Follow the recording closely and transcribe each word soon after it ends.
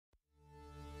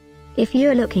If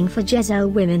you're looking for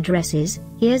Jezzelle women dresses,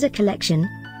 here's a collection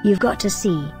you've got to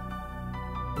see.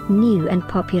 New and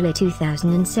popular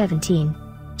 2017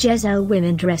 Jezzelle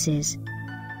women dresses.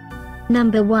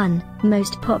 Number 1,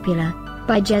 most popular,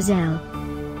 by Jezzelle.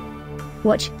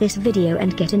 Watch this video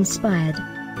and get inspired.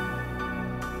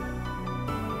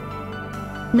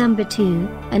 Number 2,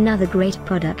 another great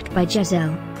product by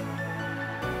Jezzelle.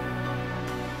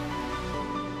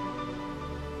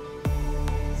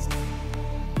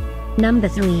 Number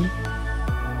 3.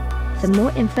 For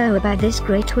more info about this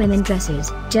great women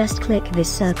dresses, just click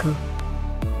this circle.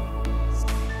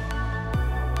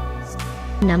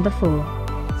 Number 4.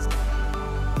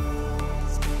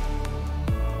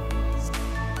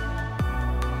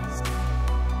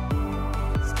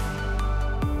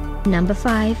 Number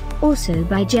 5, also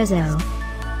by Jezzelle.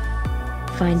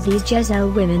 Find these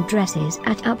Jezzelle women dresses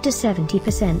at up to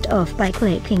 70% off by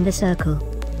clicking the circle.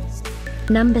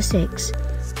 Number 6.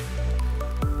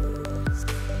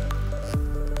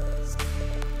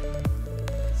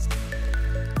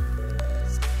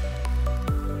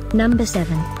 Number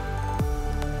 7.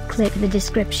 Click the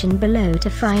description below to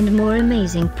find more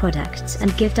amazing products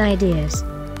and gift ideas.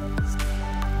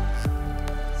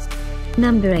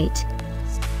 Number 8.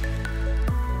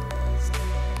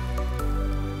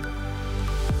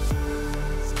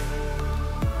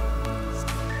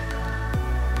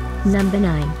 Number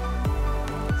 9.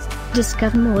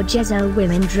 Discover more Jezzelle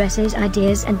women dresses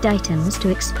ideas and items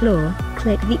to explore,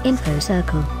 click the info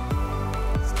circle.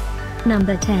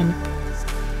 Number 10.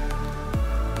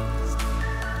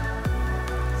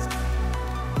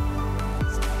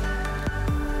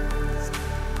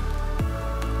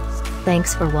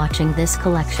 Thanks for watching this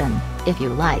collection. If you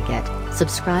like it,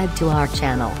 subscribe to our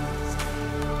channel.